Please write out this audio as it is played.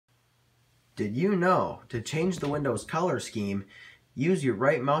Did you know to change the Windows color scheme, use your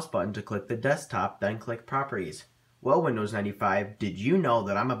right mouse button to click the desktop, then click Properties? Well, Windows 95, did you know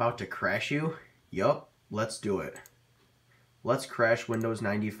that I'm about to crash you? Yup, let's do it. Let's crash Windows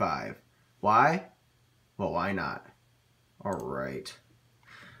 95. Why? Well, why not? Alright.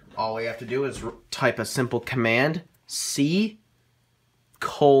 All we have to do is type a simple command, C:/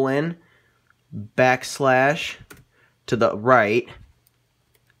 to the right,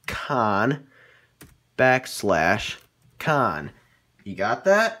 con / con. You got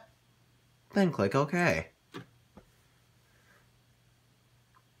that? Then click OK.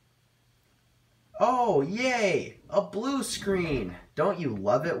 Oh, yay! A blue screen! Don't you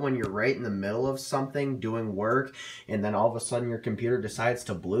love it when you're right in the middle of something, doing work, and then all of a sudden your computer decides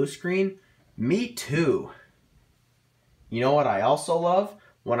to blue screen? Me too. You know what I also love?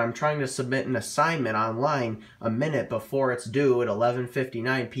 When I'm trying to submit an assignment online a minute before it's due at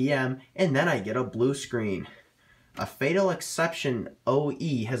 11:59 p.m. and then I get a blue screen. A fatal exception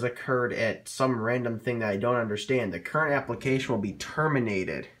OE has occurred at some random thing that I don't understand. The current application will be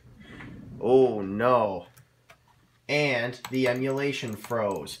terminated. Oh no. And the emulation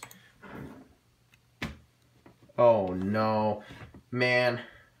froze. Oh no. Man,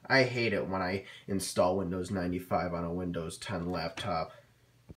 I hate it when I install Windows 95 on a Windows 10 laptop.